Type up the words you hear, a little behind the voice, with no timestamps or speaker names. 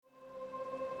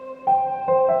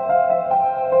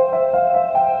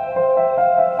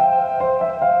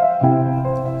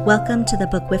Welcome to the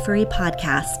Bookwifery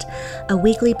Podcast, a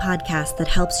weekly podcast that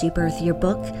helps you birth your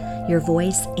book, your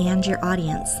voice, and your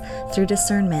audience through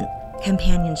discernment,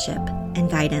 companionship,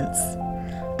 and guidance.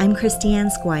 I'm Christiane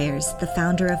Squires, the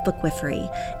founder of Bookwifery,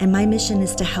 and my mission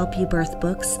is to help you birth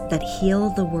books that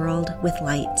heal the world with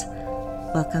light.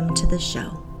 Welcome to the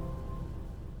show.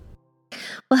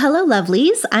 Well, hello,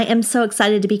 lovelies. I am so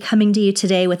excited to be coming to you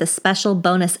today with a special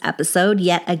bonus episode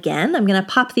yet again. I'm going to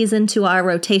pop these into our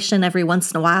rotation every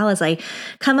once in a while as I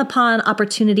come upon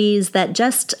opportunities that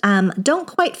just don't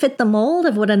quite fit the mold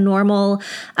of what a normal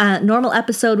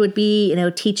episode would be,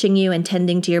 teaching you and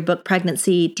tending to your book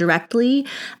pregnancy directly,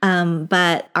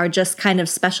 but are just kind of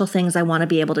special things I want to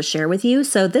be able to share with you.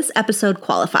 So this episode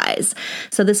qualifies.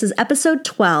 So this is episode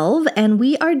 12, and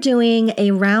we are doing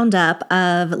a roundup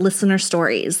of listener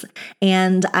stories.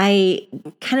 And my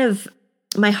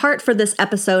heart for this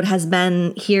episode has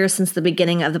been here since the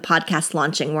beginning of the podcast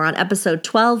launching. We're on episode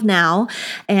 12 now.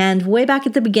 And way back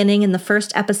at the beginning, in the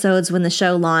first episodes when the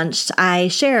show launched, I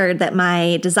shared that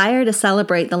my desire to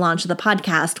celebrate the launch of the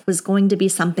podcast was going to be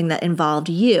something that involved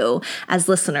you as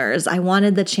listeners. I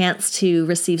wanted the chance to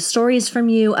receive stories from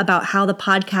you about how the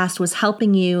podcast was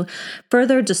helping you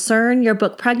further discern your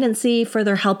book pregnancy,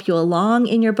 further help you along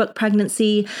in your book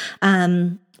pregnancy,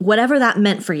 whatever that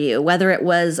meant for you, whether it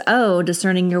was,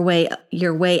 discerning your way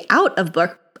out of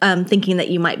book, thinking that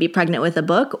you might be pregnant with a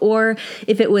book, or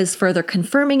if it was further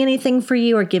confirming anything for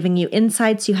you or giving you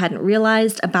insights you hadn't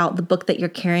realized about the book that you're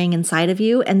carrying inside of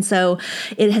you. And so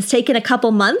it has taken a couple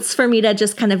months for me to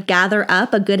just kind of gather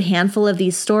up a good handful of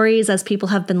these stories as people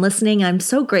have been listening. I'm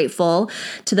so grateful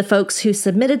to the folks who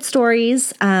submitted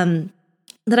stories,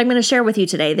 that I'm going to share with you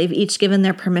today. They've each given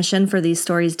their permission for these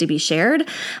stories to be shared,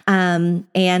 and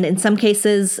in some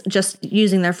cases, just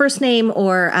using their first name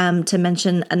or to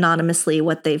mention anonymously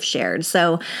what they've shared.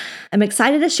 So I'm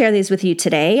excited to share these with you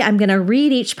today. I'm going to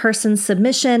read each person's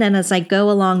submission, and as I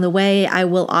go along the way, I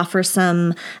will offer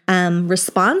some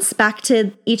response back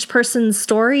to each person's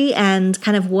story and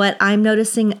kind of what I'm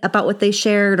noticing about what they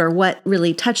shared or what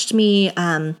really touched me,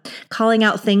 calling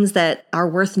out things that are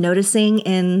worth noticing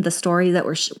in the stories that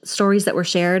were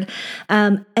shared.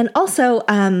 And also,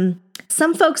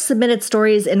 some folks submitted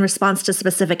stories in response to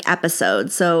specific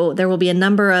episodes. So there will be a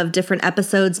number of different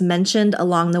episodes mentioned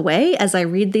along the way as I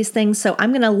read these things. So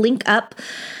I'm going to link up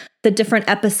the different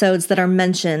episodes that are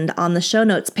mentioned on the show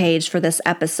notes page for this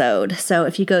episode. So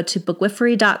if you go to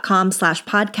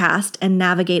bookwifery.com/podcast and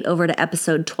navigate over to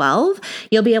episode 12,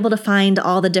 you'll be able to find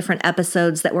all the different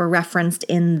episodes that were referenced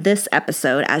in this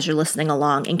episode as you're listening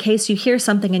along, in case you hear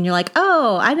something and you're like,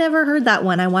 oh, I never heard that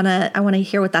one. I want to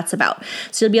hear what that's about.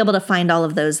 So you'll be able to find all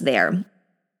of those there.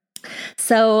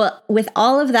 So with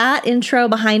all of that intro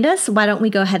behind us, why don't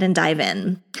we go ahead and dive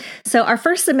in? So our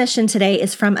first submission today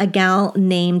is from a gal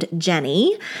named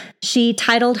Jenny. She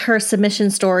titled her submission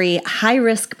story, High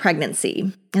Risk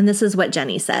Pregnancy. And this is what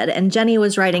Jenny said. And Jenny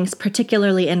was writing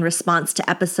particularly in response to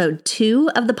episode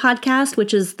 2 of the podcast,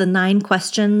 which is the 9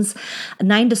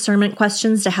 discernment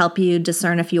questions to help you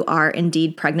discern if you are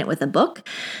indeed pregnant with a book.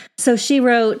 So she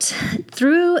wrote,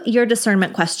 through your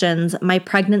discernment questions, my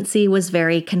pregnancy was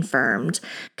very confirmed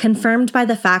by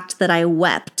the fact that I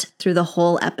wept through the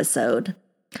whole episode.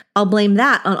 I'll blame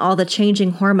that on all the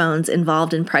changing hormones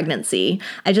involved in pregnancy.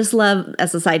 I just love,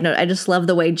 as a side note,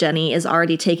 the way Jenny is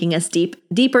already taking us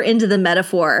deeper into the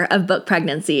metaphor of book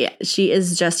pregnancy. She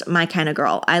is just my kind of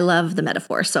girl. I love the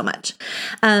metaphor so much.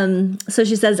 So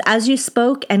she says, as you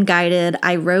spoke and guided,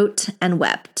 I wrote and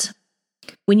wept.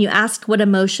 When you asked what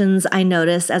emotions I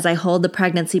notice as I hold the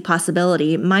pregnancy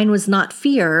possibility, mine was not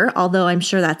fear, although I'm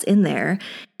sure that's in there.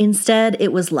 Instead,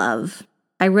 it was love.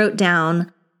 I wrote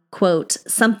down, quote,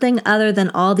 something other than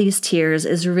all these tears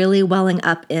is really welling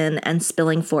up in and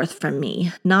spilling forth from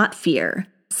me. Not fear,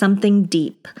 something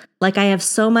deep, like I have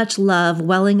so much love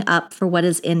welling up for what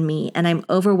is in me, and I'm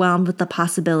overwhelmed with the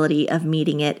possibility of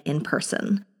meeting it in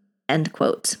person, end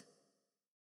quote.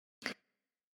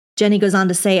 Jenny goes on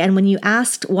to say, and when you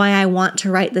asked why I want to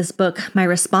write this book, my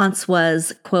response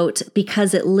was, quote,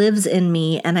 because it lives in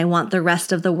me and I want the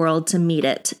rest of the world to meet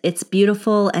it. It's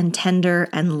beautiful and tender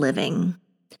and living,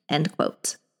 end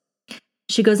quote.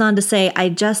 She goes on to say, I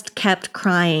just kept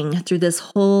crying through this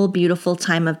whole beautiful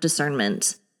time of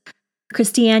discernment.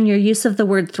 Christiane, your use of the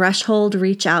word threshold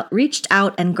reached out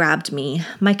and grabbed me.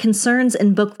 My concerns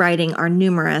in book writing are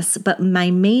numerous, but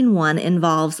my main one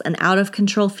involves an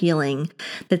out-of-control feeling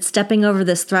that stepping over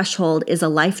this threshold is a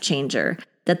life changer,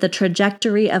 that the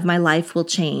trajectory of my life will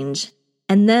change.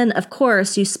 And then, of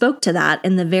course, you spoke to that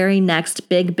in the very next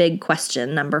big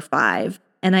question, number 5.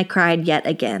 And I cried yet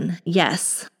again.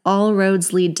 Yes, all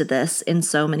roads lead to this in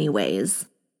so many ways.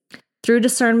 Through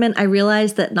discernment, I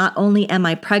realized that not only am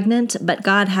I pregnant, but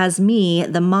God has me,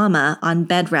 the mama, on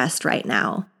bed rest right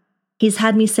now. He's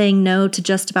had me saying no to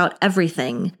just about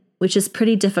everything, which is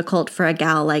pretty difficult for a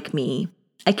gal like me.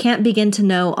 I can't begin to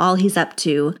know all he's up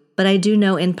to, but I do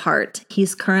know in part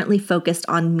he's currently focused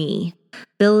on me,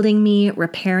 building me,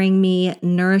 repairing me,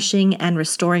 nourishing and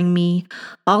restoring me.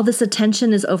 All this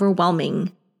attention is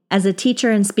overwhelming. As a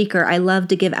teacher and speaker, I love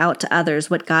to give out to others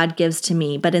what God gives to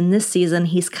me, but in this season,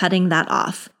 he's cutting that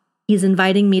off. He's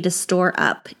inviting me to store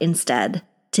up instead,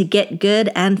 to get good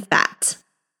and fat.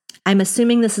 I'm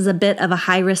assuming this is a bit of a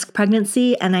high-risk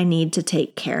pregnancy, and I need to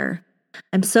take care.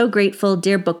 I'm so grateful,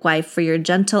 dear bookwife, for your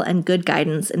gentle and good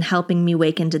guidance in helping me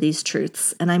wake into these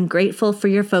truths, and I'm grateful for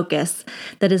your focus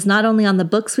that is not only on the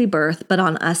books we birth, but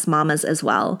on us mamas as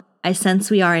well. I sense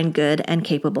we are in good and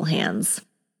capable hands.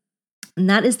 And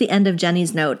that is the end of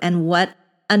Jenny's note, and what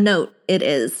a note it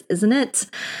is, isn't it?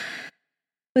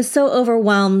 I was so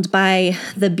overwhelmed by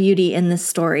the beauty in this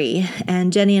story,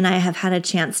 and Jenny and I have had a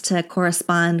chance to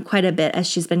correspond quite a bit as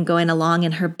she's been going along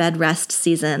in her bed rest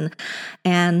season,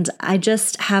 and I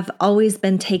just have always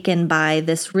been taken by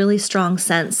this really strong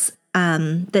sense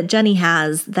that Jenny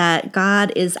has that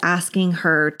God is asking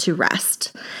her to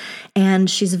rest. And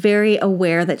she's very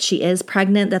aware that she is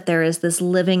pregnant, that there is this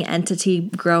living entity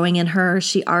growing in her.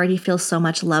 She already feels so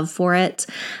much love for it.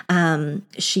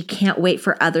 She can't wait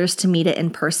for others to meet it in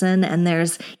person. And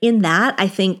there's in that, I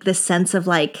think, this sense of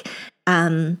like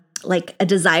a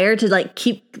desire to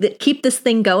keep this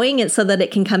thing going and so that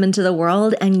it can come into the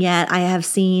world. And yet I have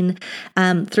seen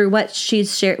through what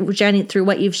she's shared, Jenny, through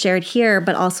what you've shared here,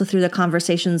 but also through the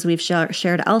conversations we've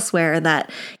shared elsewhere,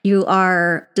 that you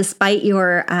are, despite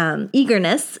your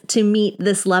eagerness to meet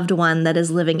this loved one that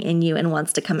is living in you and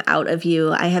wants to come out of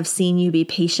you, I have seen you be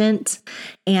patient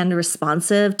and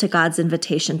responsive to God's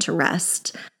invitation to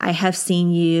rest. I have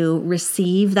seen you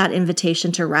receive that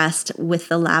invitation to rest with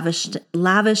the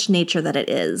lavish nature that it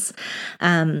is.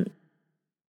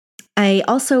 I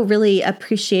also really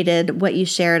appreciated what you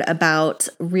shared about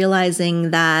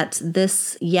realizing that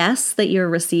this yes that you're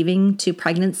receiving to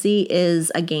pregnancy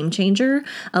is a game changer,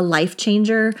 a life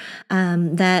changer,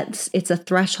 that it's a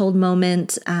threshold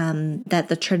moment, that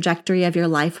the trajectory of your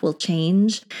life will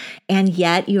change. And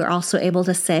yet you're also able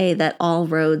to say that all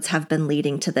roads have been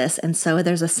leading to this. And so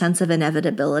there's a sense of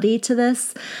inevitability to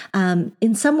this.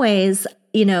 In some ways,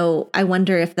 I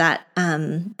wonder if that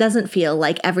doesn't feel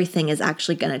like everything is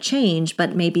actually going to change,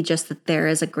 but maybe just that there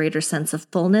is a greater sense of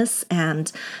fullness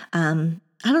and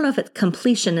I don't know if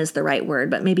completion is the right word,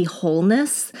 but maybe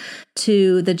wholeness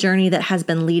to the journey that has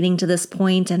been leading to this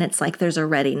point. And it's like there's a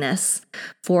readiness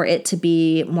for it to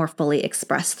be more fully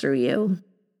expressed through you.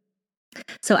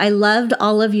 So I loved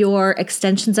all of your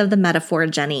extensions of the metaphor,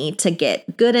 Jenny, to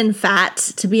get good and fat,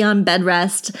 to be on bed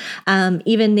rest,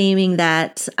 even naming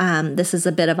that this is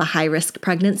a bit of a high-risk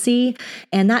pregnancy.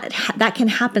 And that can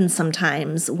happen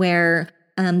sometimes where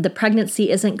the pregnancy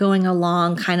isn't going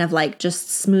along kind of like just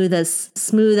smooth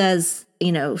as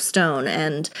stone,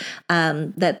 and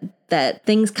that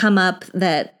things come up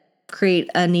that create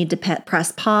a need to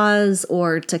press pause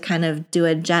or to kind of do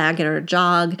a jag or a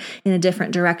jog in a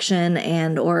different direction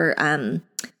or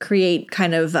create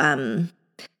kind of, some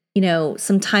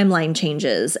timeline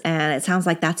changes. And it sounds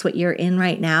like that's what you're in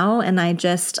right now. And I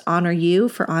just honor you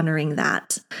for honoring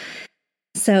that.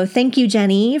 So thank you,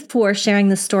 Jenny, for sharing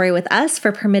this story with us,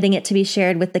 for permitting it to be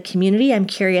shared with the community. I'm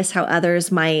curious how others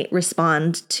might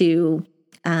respond to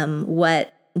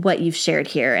what you've shared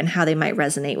here and how they might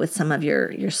resonate with some of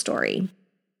your story.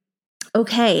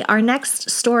 Okay, our next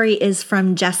story is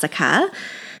from Jessica.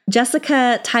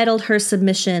 Jessica titled her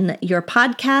submission, "Your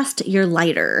Podcast, Your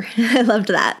Lighter." I loved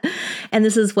that. And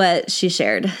this is what she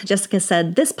shared. Jessica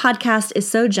said, "This podcast is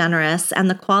so generous and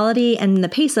the quality and the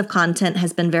pace of content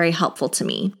has been very helpful to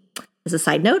me." As a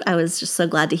side note, I was just so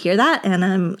glad to hear that.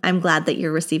 And I'm glad that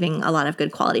you're receiving a lot of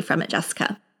good quality from it,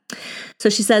 Jessica. So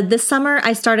she said, "This summer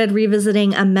I started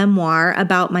revisiting a memoir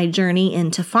about my journey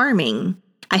into farming.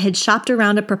 I had shopped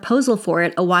around a proposal for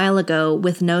it a while ago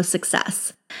with no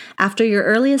success. After your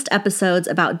earliest episodes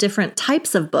about different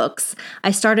types of books,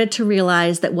 I started to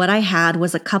realize that what I had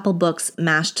was a couple books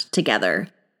mashed together.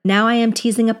 Now I am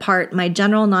teasing apart my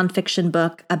general nonfiction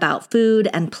book about food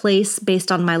and place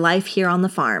based on my life here on the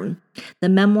farm. The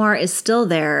memoir is still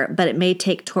there, but it may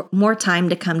take more time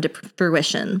to come to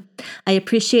fruition. I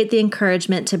appreciate the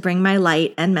encouragement to bring my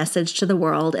light and message to the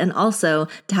world and also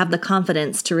to have the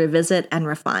confidence to revisit and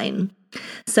refine.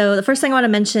 So the first thing I want to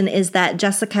mention is that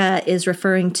Jessica is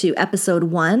referring to episode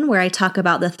 1, where I talk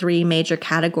about the 3 major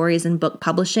categories in book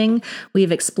publishing.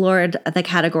 We've explored the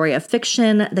category of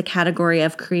fiction, the category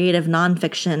of creative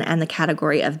nonfiction, and the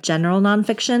category of general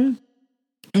nonfiction.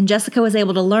 And Jessica was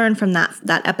able to learn from that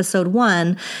episode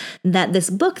 1 that this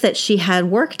book that she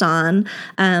had worked on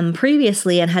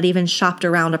previously and had even shopped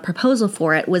around a proposal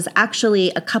for it was actually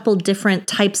a couple different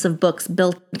types of books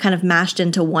built, kind of mashed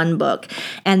into one book.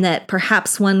 And that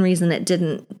perhaps one reason it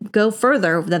didn't go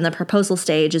further than the proposal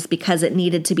stage is because it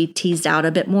needed to be teased out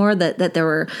a bit more, that there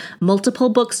were multiple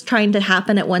books trying to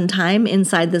happen at one time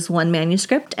inside this one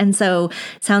manuscript. And so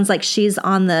it sounds like she's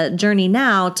on the journey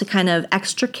now to kind of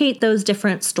extricate those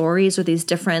different stories or these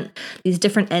different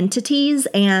entities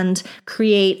and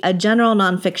create a general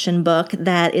nonfiction book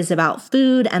that is about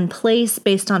food and place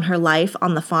based on her life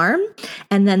on the farm.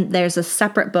 And then there's a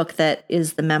separate book that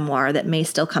is the memoir that may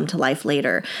still come to life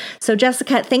later. So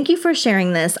Jessica, thank you for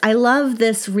sharing this. I love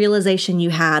this realization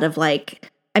you had of like,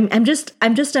 I'm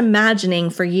just imagining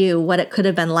for you what it could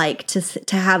have been like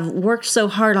to have worked so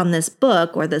hard on this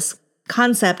book or this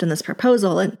concept and this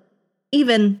proposal, and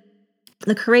even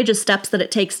the courageous steps that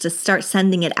it takes to start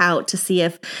sending it out to see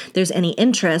if there's any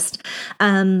interest,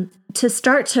 to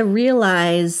start to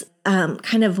realize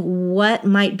kind of what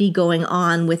might be going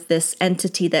on with this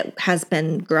entity that has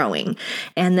been growing,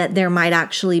 and that there might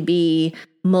actually be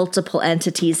multiple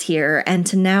entities here, and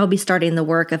to now be starting the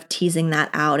work of teasing that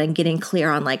out and getting clear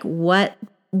on like what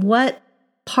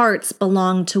parts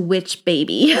belong to which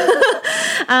baby.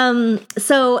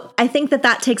 So I think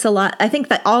that takes a lot. I think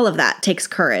that all of that takes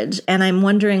courage. And I'm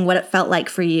wondering what it felt like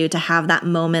for you to have that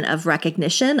moment of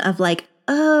recognition of like,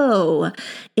 oh,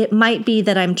 it might be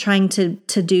that I'm trying to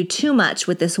do too much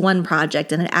with this one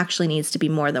project, and it actually needs to be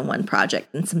more than one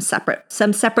project, and some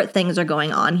separate things are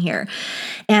going on here.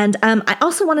 And I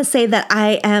also want to say that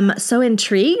I am so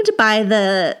intrigued by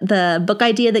the book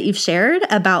idea that you've shared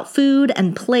about food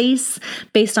and place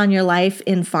based on your life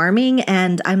in farming.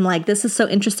 And I'm like, this is so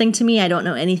interesting to me. I don't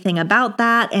know anything about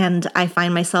that, and I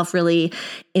find myself really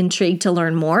intrigued to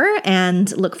learn more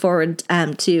and look forward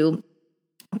to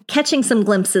catching some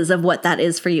glimpses of what that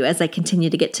is for you as I continue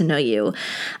to get to know you.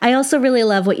 I also really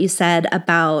love what you said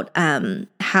about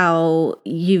how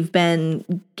you've been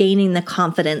gaining the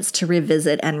confidence to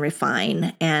revisit and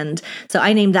refine. And so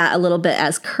I named that a little bit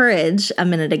as courage a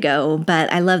minute ago, but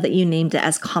I love that you named it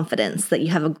as confidence, that you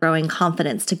have a growing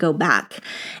confidence to go back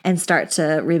and start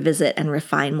to revisit and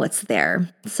refine what's there.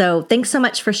 So thanks so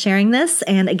much for sharing this.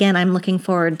 And again, I'm looking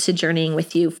forward to journeying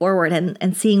with you forward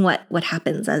and seeing what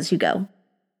happens as you go.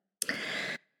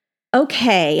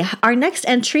 Okay, our next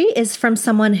entry is from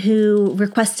someone who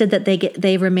requested that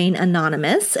they remain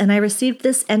anonymous, and I received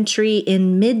this entry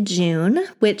in mid-June,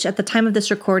 which at the time of this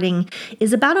recording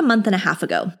is about a month and a half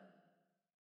ago.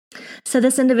 So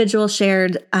this individual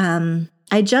shared,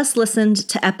 I just listened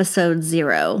to episode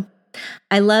 0.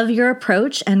 I love your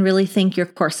approach and really think your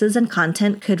courses and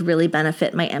content could really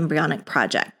benefit my embryonic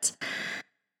project.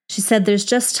 She said, there's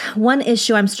just one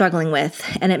issue I'm struggling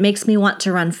with, and it makes me want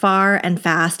to run far and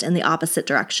fast in the opposite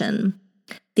direction.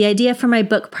 The idea for my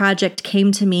book project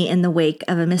came to me in the wake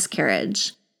of a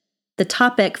miscarriage. The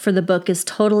topic for the book is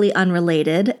totally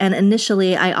unrelated, and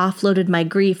initially I offloaded my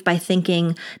grief by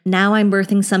thinking, now I'm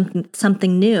birthing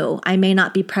something new. I may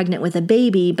not be pregnant with a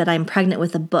baby, but I'm pregnant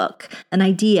with a book, an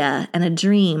idea, and a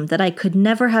dream that I could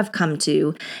never have come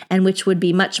to, and which would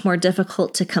be much more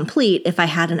difficult to complete if I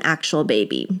had an actual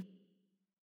baby.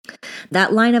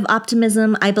 That line of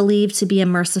optimism I believe to be a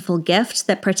merciful gift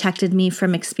that protected me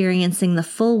from experiencing the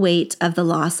full weight of the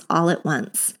loss all at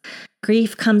once.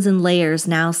 Grief comes in layers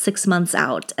now 6 months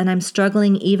out, and I'm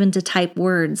struggling even to type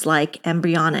words like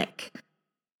embryonic.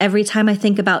 Every time I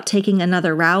think about taking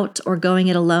another route or going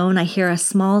it alone, I hear a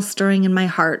small stirring in my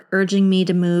heart urging me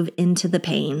to move into the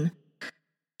pain.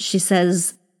 She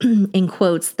says, in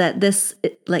quotes, that this,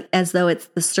 like as though it's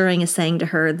the stirring is saying to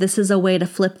her, this is a way to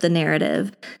flip the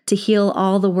narrative, to heal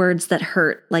all the words that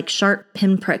hurt, like sharp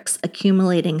pinpricks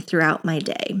accumulating throughout my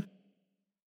day.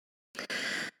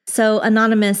 So,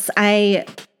 Anonymous, I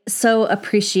so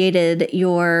appreciated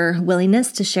your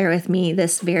willingness to share with me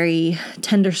this very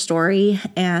tender story,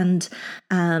 and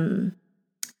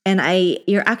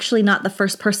you're actually not the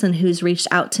first person who's reached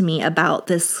out to me about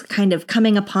this kind of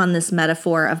coming upon this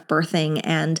metaphor of birthing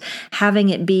and having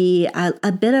it be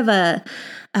a bit of a,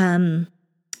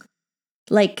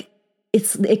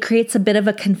 it creates a bit of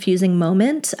a confusing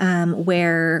moment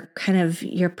where kind of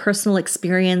your personal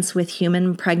experience with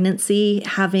human pregnancy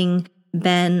having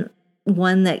been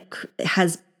one that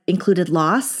has included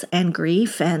loss and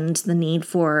grief and the need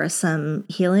for some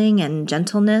healing and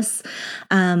gentleness,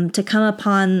 to come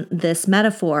upon this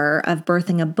metaphor of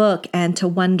birthing a book and to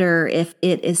wonder if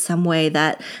it is some way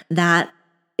that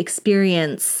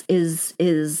experience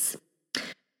is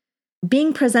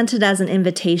being presented as an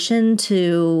invitation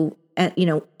to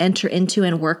enter into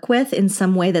and work with in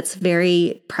some way that's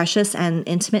very precious and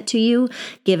intimate to you,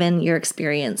 given your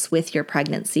experience with your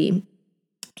pregnancy.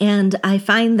 And I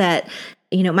find that,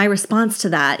 my response to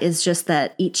that is just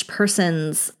that each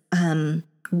person's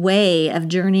way of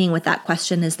journeying with that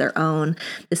question is their own.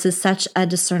 This is such a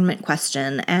discernment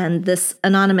question. And this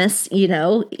anonymous,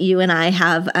 you and I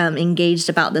have engaged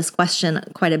about this question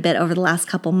quite a bit over the last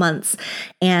couple months.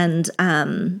 And,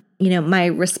 my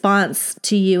response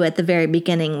to you at the very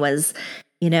beginning was,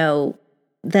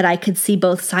 that I could see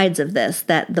both sides of this,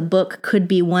 that the book could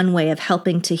be one way of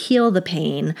helping to heal the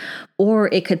pain,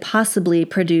 or it could possibly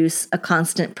produce a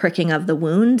constant pricking of the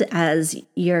wound as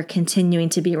you're continuing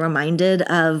to be reminded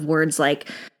of words like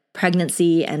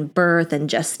pregnancy and birth and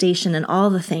gestation and all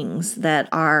the things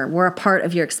that were a part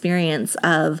of your experience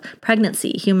of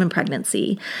pregnancy, human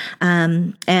pregnancy.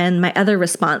 And my other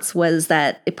response was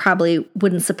that it probably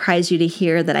wouldn't surprise you to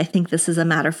hear that I think this is a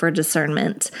matter for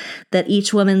discernment, that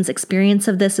each woman's experience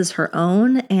of this is her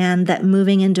own, and that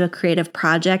moving into a creative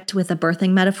project with a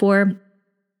birthing metaphor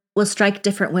will strike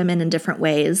different women in different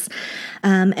ways.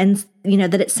 And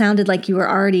that it sounded like you were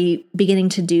already beginning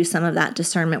to do some of that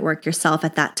discernment work yourself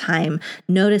at that time,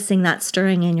 noticing that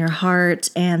stirring in your heart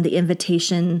and the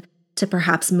invitation to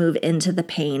perhaps move into the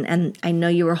pain. And I know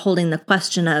you were holding the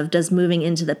question of, does moving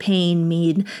into the pain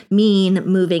mean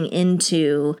moving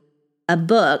into a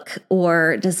book,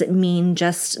 or does it mean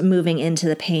just moving into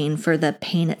the pain for the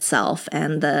pain itself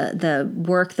and the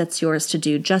work that's yours to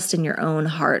do just in your own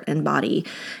heart and body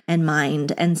and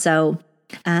mind? And so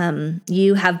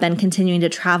you have been continuing to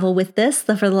travel with this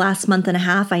for the last month and a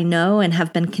half, I know, and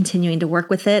have been continuing to work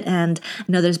with it. And I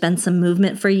know there's been some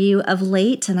movement for you of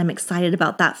late, and I'm excited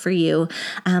about that for you.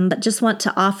 But just want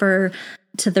to offer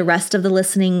to the rest of the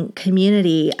listening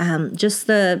community just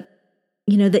the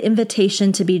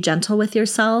invitation to be gentle with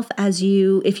yourself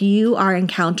if you are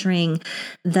encountering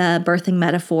the birthing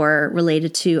metaphor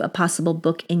related to a possible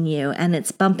book in you, and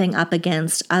it's bumping up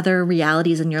against other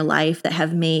realities in your life that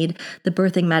have made the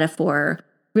birthing metaphor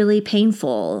really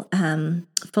painful,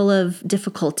 full of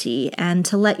difficulty, and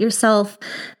to let yourself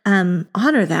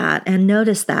honor that and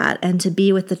notice that and to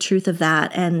be with the truth of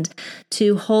that, and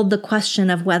to hold the question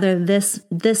of whether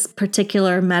this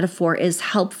particular metaphor is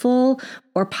helpful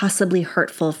or possibly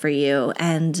hurtful for you.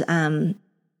 And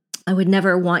I would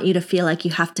never want you to feel like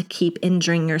you have to keep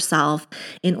injuring yourself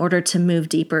in order to move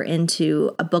deeper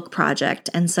into a book project.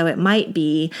 And so it might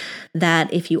be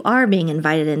that if you are being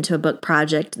invited into a book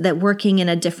project, that working in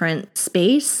a different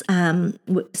space,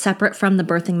 separate from the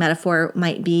birthing metaphor,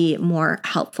 might be more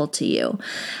helpful to you.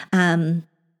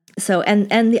 So,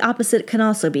 and the opposite can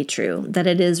also be true, that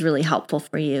it is really helpful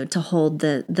for you to hold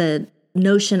the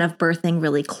notion of birthing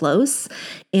really close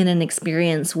in an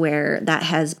experience where that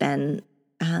has been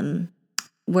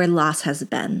where loss has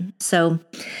been. So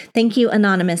thank you,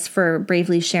 Anonymous, for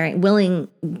bravely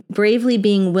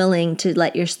being willing to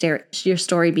let your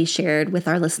story be shared with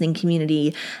our listening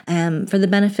community, for the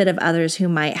benefit of others who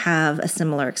might have a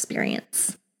similar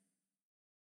experience.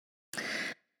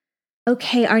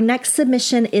 Okay, our next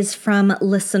submission is from a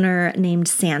listener named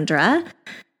Sandra.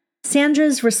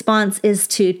 Sandra's response is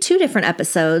to 2 different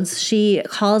episodes. She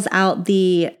calls out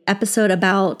the episode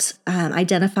about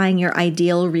identifying your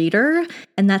ideal reader,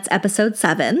 and that's episode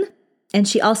 7. And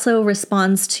she also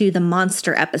responds to the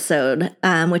monster episode,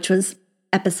 which was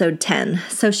episode 10.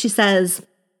 So she says,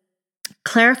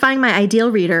 clarifying my ideal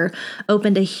reader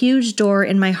opened a huge door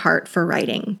in my heart for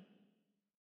writing.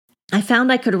 I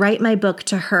found I could write my book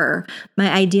to her,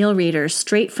 my ideal reader,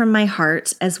 straight from my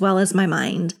heart as well as my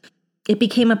mind. It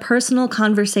became a personal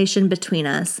conversation between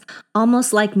us,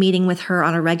 almost like meeting with her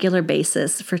on a regular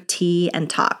basis for tea and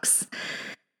talks.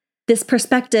 This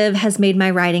perspective has made my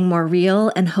writing more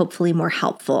real and hopefully more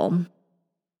helpful.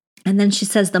 And then she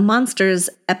says the monsters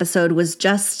episode was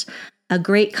just a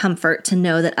great comfort to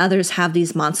know that others have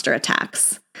these monster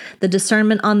attacks. The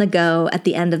discernment on the go at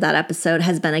the end of that episode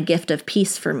has been a gift of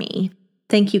peace for me.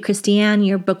 Thank you, Christiane.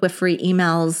 Your Book with Free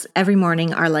emails every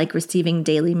morning are like receiving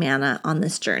daily manna on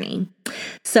this journey.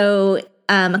 So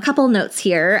a couple notes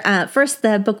here. First,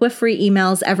 the Book with Free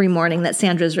emails every morning that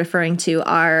Sandra is referring to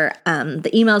are the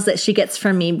emails that she gets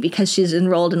from me because she's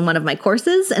enrolled in one of my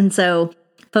courses. And so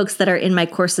folks that are in my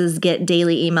courses get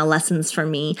daily email lessons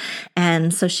from me.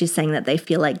 And so she's saying that they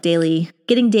feel like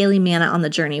getting daily manna on the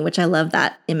journey, which I love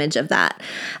that image of that.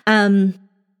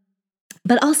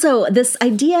 But also this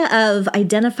idea of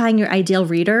identifying your ideal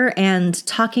reader and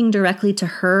talking directly to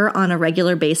her on a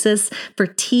regular basis for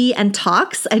tea and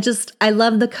talks. I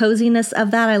love the coziness of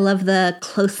that. I love the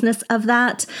closeness of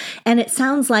that. And it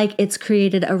sounds like it's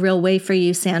created a real way for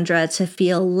you, Sandra, to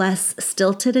feel less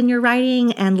stilted in your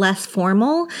writing and less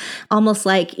formal, almost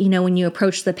like, when you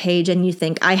approach the page and you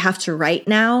think, I have to write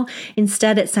now.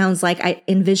 Instead, it sounds like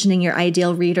envisioning your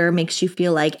ideal reader makes you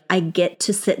feel like I get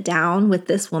to sit down with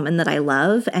this woman that I love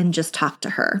and just talk to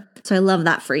her. So I love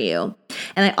that for you.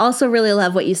 And I also really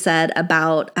love what you said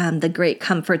about the great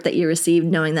comfort that you received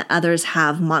knowing that others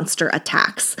have monster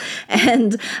attacks.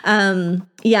 And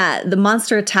the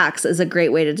monster attacks is a great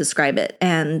way to describe it.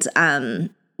 And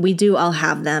we do all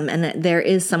have them. And there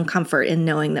is some comfort in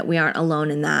knowing that we aren't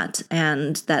alone in that.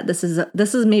 And that this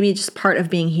is maybe just part of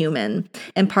being human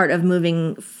and part of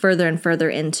moving further and further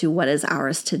into what is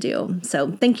ours to do.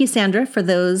 So thank you, Sandra, for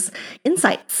those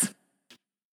insights.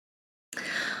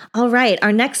 All right,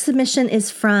 our next submission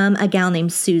is from a gal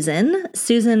named Susan.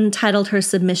 Susan titled her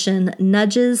submission,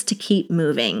 Nudges to Keep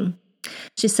Moving.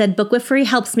 She said, Bookwifery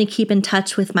helps me keep in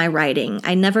touch with my writing.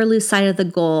 I never lose sight of the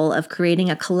goal of creating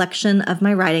a collection of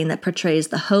my writing that portrays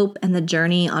the hope and the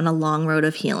journey on a long road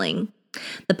of healing.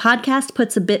 The podcast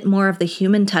puts a bit more of the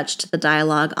human touch to the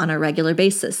dialogue on a regular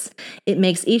basis. It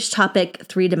makes each topic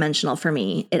three-dimensional for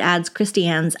me. It adds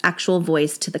Christiane's actual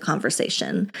voice to the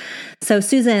conversation. So,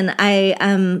 Susan, I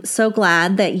am so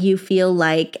glad that you feel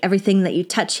like everything that you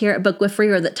touch here at Bookwifery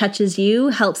or that touches you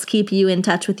helps keep you in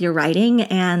touch with your writing,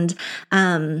 and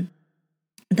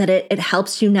that it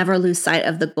helps you never lose sight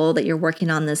of the goal that you're working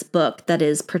on this book that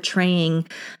is portraying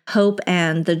hope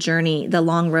and the journey, the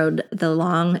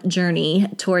long journey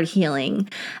toward healing.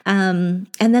 And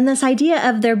then this idea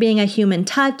of there being a human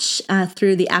touch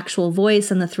through the actual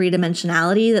voice and the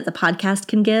three-dimensionality that the podcast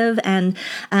can give. And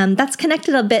that's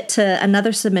connected a bit to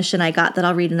another submission I got that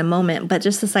I'll read in a moment, but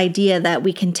just this idea that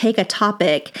we can take a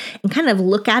topic and kind of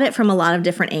look at it from a lot of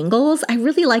different angles. I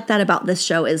really like that about this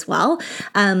show as well.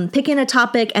 Picking a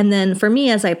topic, and then for me,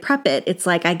 as I prep it, it's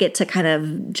like I get to kind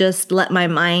of just let my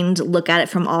mind look at it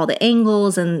from all the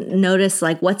angles and notice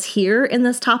like what's here in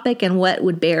this topic and what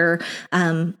would bear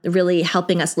really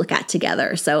helping us look at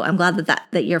together. So I'm glad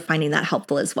that you're finding that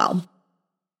helpful as well.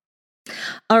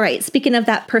 All right, speaking of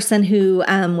that person who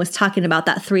was talking about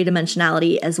that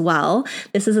three-dimensionality as well,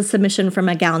 this is a submission from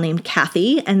a gal named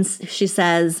Kathy, and she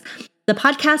says, the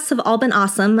podcasts have all been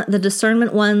awesome. The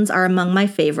discernment ones are among my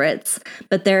favorites,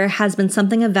 but there has been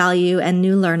something of value and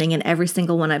new learning in every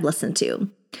single one I've listened to.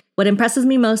 What impresses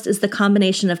me most is the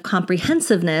combination of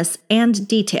comprehensiveness and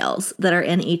details that are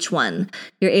in each one.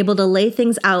 You're able to lay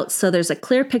things out so there's a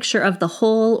clear picture of the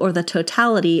whole or the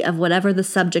totality of whatever the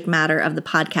subject matter of the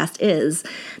podcast is.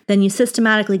 Then you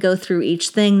systematically go through each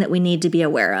thing that we need to be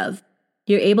aware of.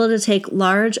 You're able to take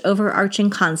large, overarching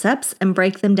concepts and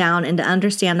break them down into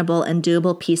understandable and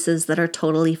doable pieces that are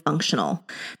totally functional.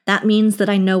 That means that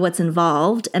I know what's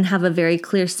involved and have a very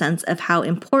clear sense of how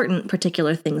important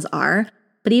particular things are.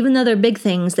 But even though they're big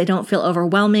things, they don't feel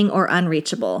overwhelming or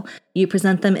unreachable. You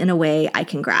present them in a way I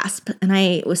can grasp. And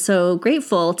I was so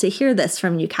grateful to hear this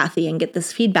from you, Kathy, and get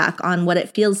this feedback on what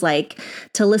it feels like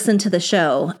to listen to the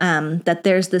show, that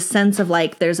there's this sense of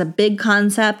like there's a big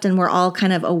concept and we're all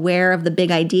kind of aware of the big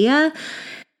idea.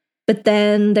 But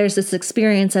then there's this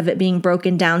experience of it being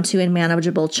broken down to in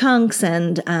manageable chunks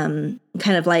and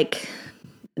kind of like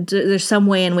there's some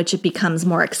way in which it becomes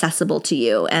more accessible to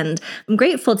you. And I'm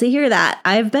grateful to hear that.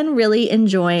 I've been really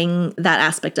enjoying that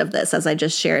aspect of this, as I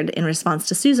just shared in response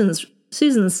to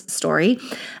Susan's story.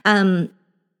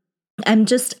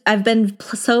 I've been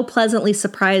so pleasantly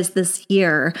surprised this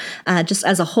year, just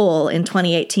as a whole in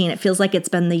 2018. It feels like it's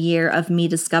been the year of me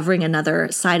discovering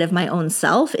another side of my own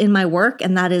self in my work,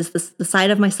 and that is the side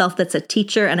of myself that's a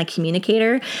teacher and a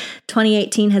communicator.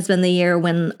 2018 has been the year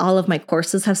when all of my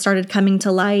courses have started coming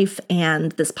to life,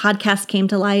 and this podcast came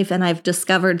to life, and I've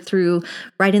discovered through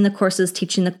writing the courses,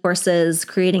 teaching the courses,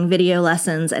 creating video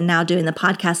lessons, and now doing the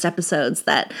podcast episodes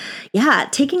that,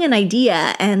 taking an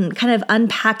idea and kind of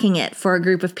unpacking it for a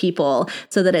group of people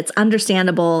so that it's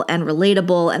understandable and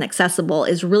relatable and accessible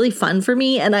is really fun for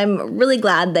me. And I'm really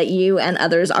glad that you and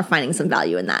others are finding some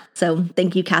value in that. So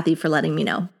thank you, Kathy, for letting me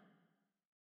know.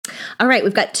 All right,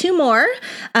 we've got two more.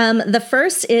 The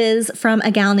first is from a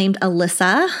gal named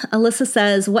Alyssa. Alyssa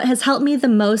says, what has helped me the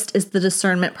most is the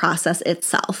discernment process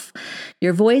itself.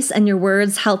 Your voice and your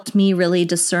words helped me really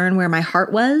discern where my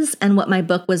heart was and what my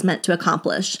book was meant to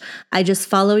accomplish. I just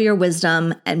follow your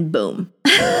wisdom and boom.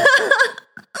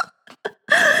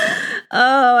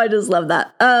 Oh, I just love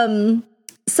that.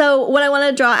 So what I want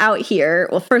to draw out here,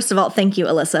 well, first of all, thank you,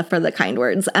 Alyssa, for the kind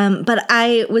words. But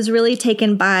I was really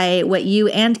taken by what you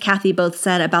and Kathy both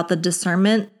said about the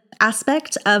discernment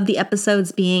aspect of the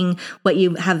episodes being what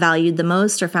you have valued the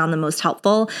most or found the most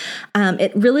helpful.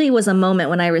 It really was a moment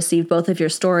when I received both of your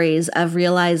stories of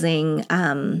realizing,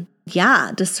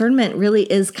 discernment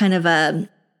really is kind of a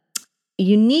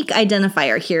unique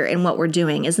identifier here in what we're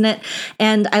doing, isn't it?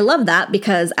 And I love that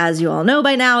because, as you all know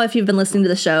by now, if you've been listening to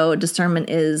the show,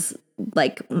 discernment is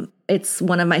it's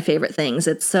one of my favorite things.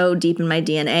 It's so deep in my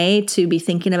DNA to be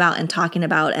thinking about and talking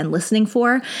about and listening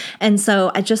for. And so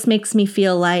it just makes me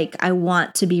feel like I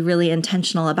want to be really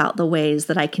intentional about the ways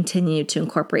that I continue to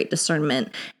incorporate discernment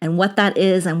and what that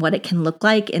is and what it can look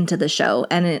like into the show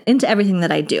and into everything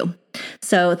that I do.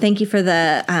 So thank you for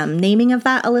the naming of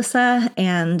that, Alyssa.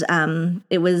 And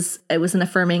it was an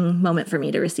affirming moment for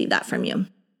me to receive that from you.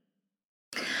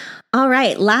 All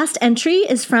right, last entry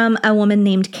is from a woman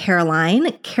named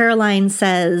Caroline. Caroline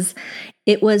says,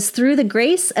 it was through the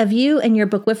grace of you and your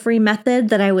bookwifery method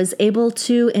that I was able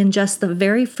to, in just the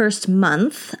very first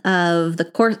month of the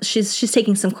course, she's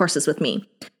taking some courses with me.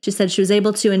 She said she was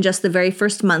able to, in just the very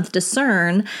first month,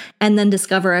 discern and then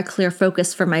discover a clear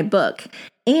focus for my book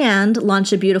and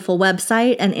launch a beautiful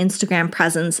website and Instagram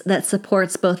presence that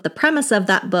supports both the premise of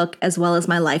that book as well as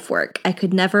my life work. I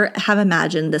could never have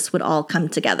imagined this would all come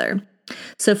together.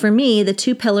 So for me, the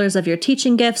two pillars of your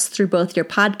teaching gifts through both your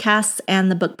podcasts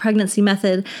and the book pregnancy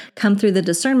method come through the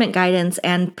discernment guidance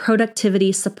and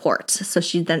productivity support. So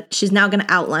she's now going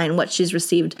to outline what she's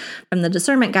received from the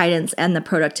discernment guidance and the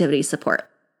productivity support.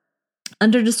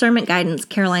 Under discernment guidance,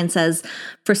 Caroline says,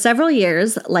 for several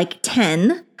years, like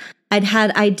 10, I'd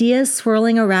had ideas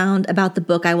swirling around about the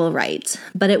book I will write,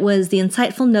 but it was the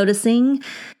insightful noticing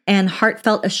and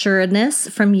heartfelt assuredness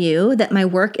from you that my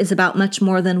work is about much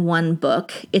more than one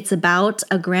book. It's about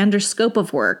a grander scope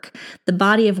of work, the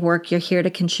body of work you're here to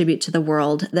contribute to the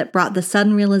world, that brought the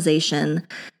sudden realization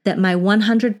that my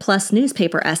 100 plus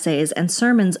newspaper essays and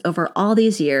sermons over all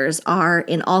these years are,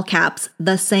 in all caps,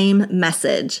 the same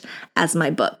message as my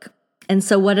book. And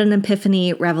so what an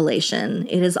epiphany revelation.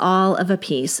 It is all of a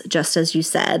piece, just as you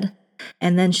said.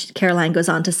 And then Caroline goes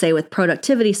on to say, with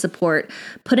productivity support,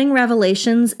 putting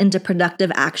revelations into productive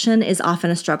action is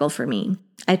often a struggle for me.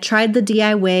 I tried the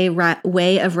DIY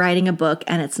way of writing a book,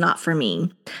 and it's not for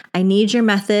me. I need your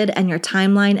method and your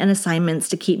timeline and assignments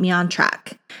to keep me on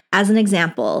track. As an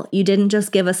example, you didn't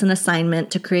just give us an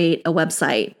assignment to create a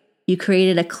website. You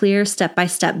created a clear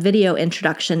step-by-step video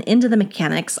introduction into the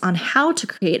mechanics on how to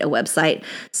create a website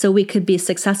so we could be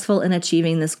successful in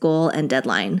achieving this goal and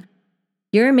deadline.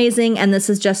 You're amazing, and this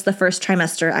is just the first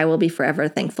trimester. I will be forever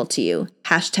thankful to you.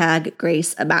 #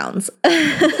 grace abounds.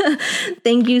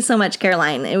 Thank you so much,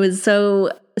 Caroline. It was so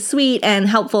sweet and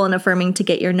helpful and affirming to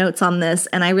get your notes on this,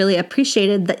 and I really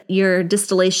appreciated that your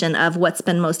distillation of what's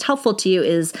been most helpful to you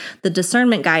is the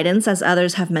discernment guidance, as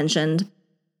others have mentioned,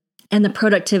 and the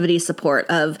productivity support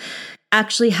of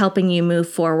actually helping you move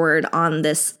forward on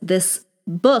this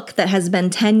book that has been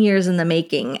 10 years in the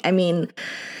making. I mean,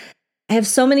 I have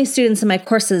so many students in my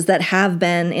courses that have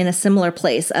been in a similar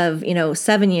place of,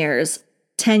 7 years,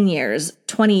 10 years,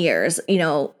 20 years,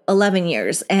 11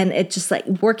 years. And it's just like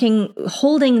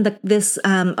holding this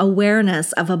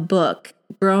awareness of a book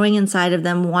growing inside of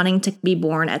them, wanting to be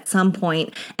born at some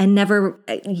point and never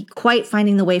quite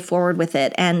finding the way forward with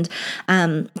it. And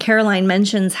Caroline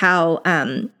mentions how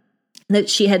that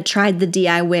she had tried the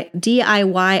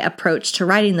DIY approach to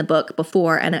writing the book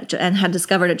before and had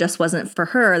discovered it just wasn't for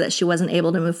her, that she wasn't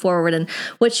able to move forward. And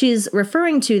what she's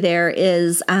referring to there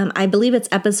is, I believe it's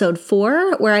episode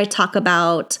 4, where I talk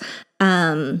about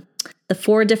the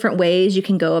 4 different ways you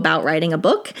can go about writing a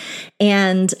book,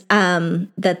 and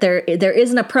that there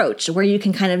is an approach where you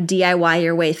can kind of DIY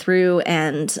your way through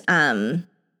and,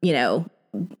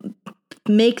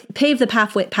 pave the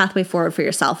pathway forward for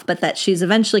yourself, but that she's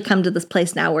eventually come to this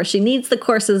place now where she needs the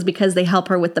courses because they help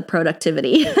her with the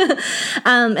productivity.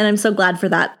 And I'm so glad for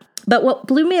that. But what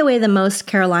blew me away the most,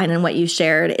 Caroline, and what you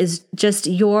shared is just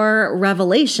your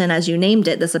revelation, as you named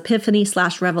it, this epiphany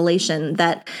 / revelation,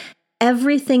 that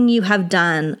everything you have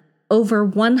done, over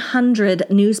 100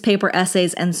 newspaper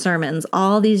essays and sermons,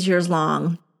 all these years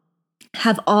long,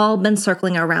 have all been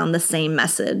circling around the same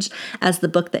message as the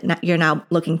book that you're now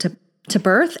looking to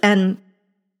birth. And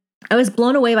I was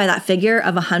blown away by that figure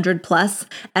of 100 plus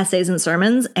essays and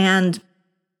sermons. And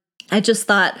I just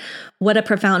thought, what a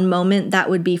profound moment that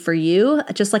would be for you.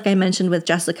 Just like I mentioned with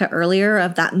Jessica earlier,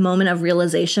 of that moment of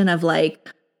realization of like,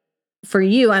 for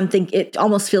you, it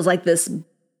almost feels like this,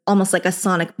 almost like a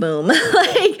sonic boom,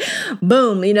 like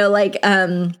boom,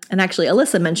 and actually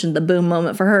Alyssa mentioned the boom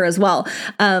moment for her as well.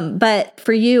 But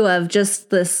for you, of just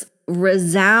this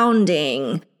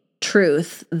resounding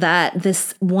truth that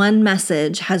this one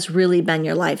message has really been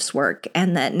your life's work,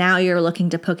 and that now you're looking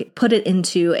to put it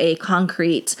into a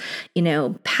concrete,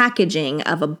 packaging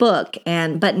of a book.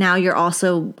 But now you're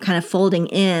also kind of folding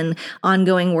in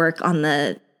ongoing work on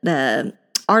the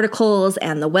articles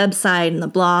and the website and the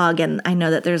blog. And I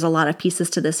know that there's a lot of pieces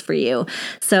to this for you.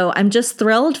 So I'm just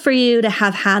thrilled for you to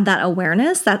have had that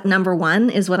awareness. That number one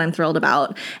is what I'm thrilled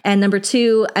about. And number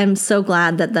two, I'm so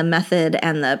glad that the method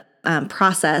and the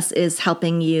process is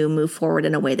helping you move forward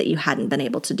in a way that you hadn't been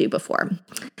able to do before.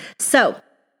 So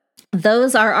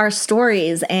those are our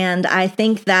stories. And I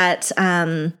think that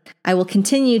I will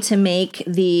continue to make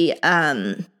the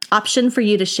option for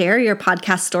you to share your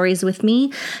podcast stories with me,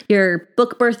 your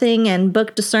book birthing and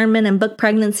book discernment and book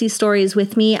pregnancy stories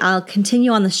with me. I'll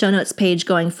continue on the show notes page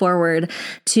going forward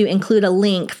to include a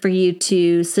link for you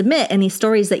to submit any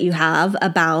stories that you have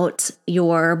about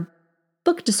your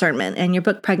book discernment and your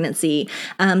book pregnancy.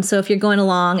 So if you're going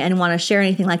along and want to share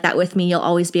anything like that with me, you'll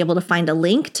always be able to find a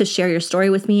link to share your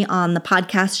story with me on the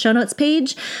podcast show notes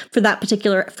page for that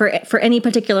particular, for any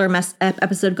particular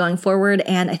episode going forward.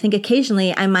 And I think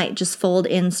occasionally I might just fold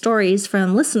in stories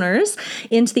from listeners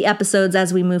into the episodes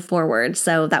as we move forward.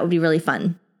 So that would be really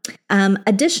fun.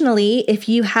 Additionally, if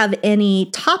you have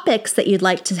any topics that you'd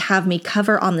like to have me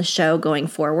cover on the show going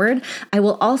forward, I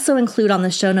will also include on the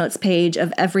show notes page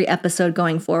of every episode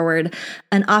going forward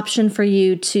an option for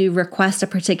you to request a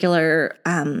particular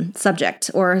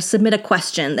subject or submit a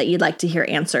question that you'd like to hear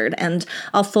answered. And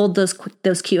I'll fold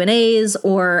those Q&As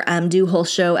or do whole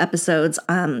show episodes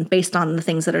based on the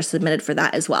things that are submitted for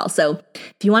that as well. So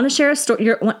if you want to share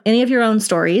any of your own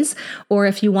stories, or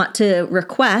if you want to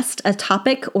request a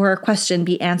topic or a question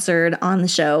be answered on the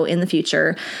show in the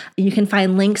future, you can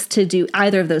find links to do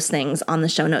either of those things on the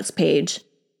show notes page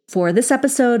for this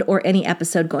episode or any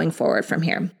episode going forward from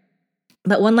here.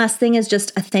 But one last thing is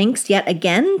just a thanks yet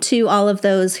again to all of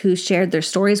those who shared their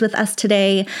stories with us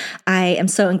today. I am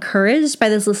so encouraged by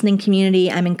this listening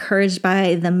community. I'm encouraged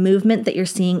by the movement that you're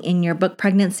seeing in your book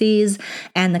pregnancies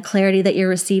and the clarity that you're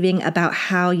receiving about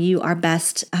how you are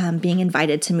best being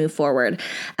invited to move forward.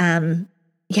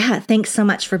 Thanks so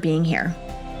much for being here.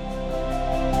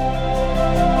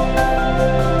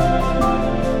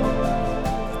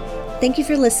 Thank you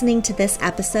for listening to this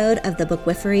episode of the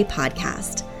Bookwifery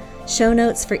podcast. Show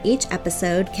notes for each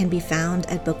episode can be found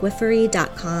at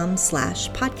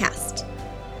bookwifery.com/podcast.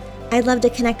 I'd love to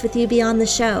connect with you beyond the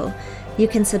show. You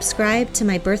can subscribe to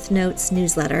my Birth Notes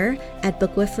newsletter at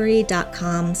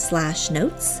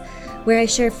bookwifery.com/notes, where I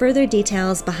share further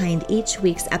details behind each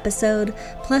week's episode,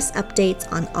 plus updates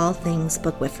on all things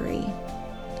Bookwifery.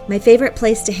 My favorite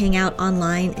place to hang out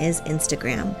online is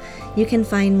Instagram. You can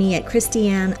find me at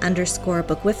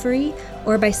Christiane_Bookwifery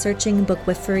or by searching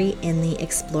Bookwifery in the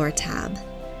Explore tab.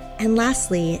 And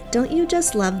lastly, don't you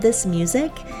just love this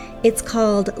music? It's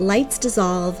called Lights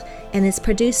Dissolve and is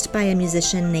produced by a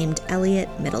musician named Elliot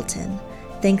Middleton.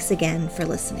 Thanks again for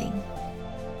listening.